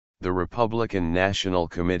The Republican National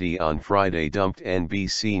Committee on Friday dumped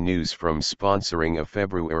NBC News from sponsoring a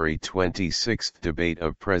February 26 debate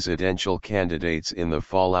of presidential candidates in the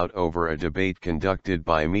fallout over a debate conducted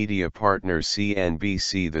by media partner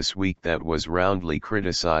CNBC this week that was roundly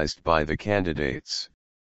criticized by the candidates.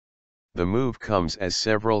 The move comes as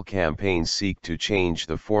several campaigns seek to change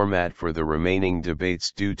the format for the remaining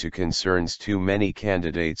debates due to concerns too many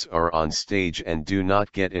candidates are on stage and do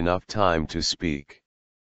not get enough time to speak.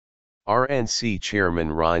 RNC Chairman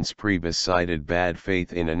Reince Priebus cited bad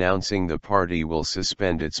faith in announcing the party will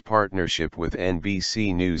suspend its partnership with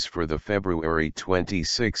NBC News for the February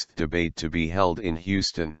 26 debate to be held in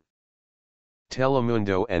Houston.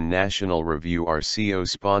 Telemundo and National Review are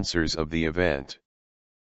co-sponsors of the event.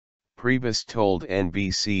 Priebus told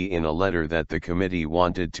NBC in a letter that the committee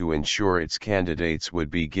wanted to ensure its candidates would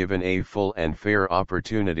be given a full and fair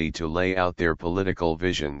opportunity to lay out their political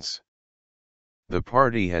visions. The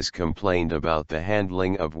party has complained about the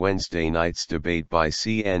handling of Wednesday night's debate by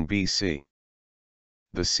CNBC.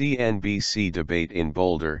 The CNBC debate in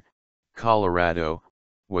Boulder, Colorado,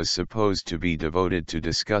 was supposed to be devoted to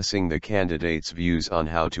discussing the candidates' views on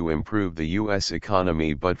how to improve the U.S.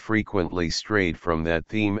 economy but frequently strayed from that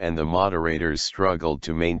theme and the moderators struggled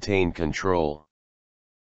to maintain control.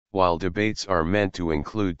 While debates are meant to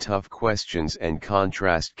include tough questions and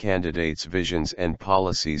contrast candidates' visions and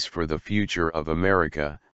policies for the future of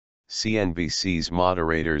America, CNBC's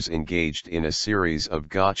moderators engaged in a series of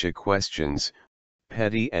gotcha questions,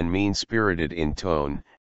 petty and mean-spirited in tone,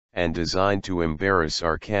 and designed to embarrass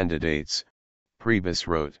our candidates, Priebus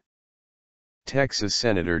wrote. Texas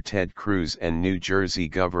Senator Ted Cruz and New Jersey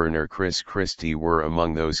Governor Chris Christie were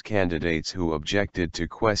among those candidates who objected to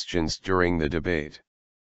questions during the debate.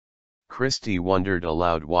 Christie wondered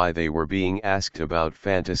aloud why they were being asked about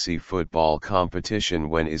fantasy football competition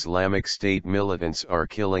when Islamic State militants are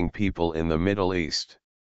killing people in the Middle East.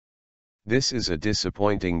 This is a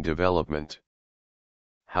disappointing development.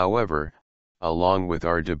 However, along with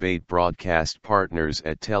our debate broadcast partners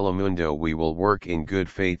at Telemundo, we will work in good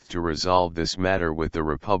faith to resolve this matter with the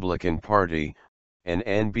Republican Party, an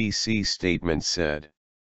NBC statement said.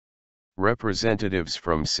 Representatives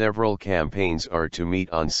from several campaigns are to meet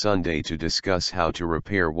on Sunday to discuss how to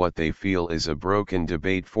repair what they feel is a broken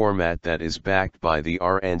debate format that is backed by the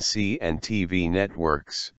RNC and TV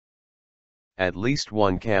networks. At least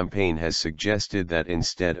one campaign has suggested that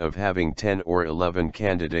instead of having 10 or 11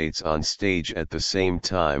 candidates on stage at the same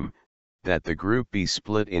time, that the group be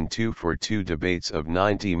split in two for two debates of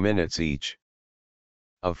 90 minutes each.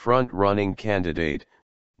 A front-running candidate,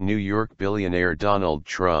 New York billionaire Donald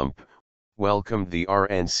Trump, welcomed the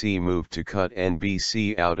RNC move to cut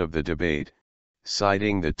NBC out of the debate,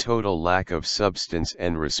 citing the total lack of substance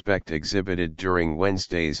and respect exhibited during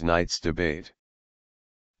Wednesday night's debate.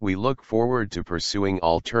 We look forward to pursuing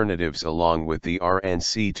alternatives along with the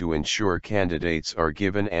RNC to ensure candidates are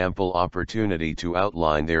given ample opportunity to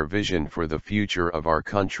outline their vision for the future of our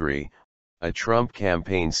country, a Trump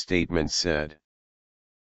campaign statement said.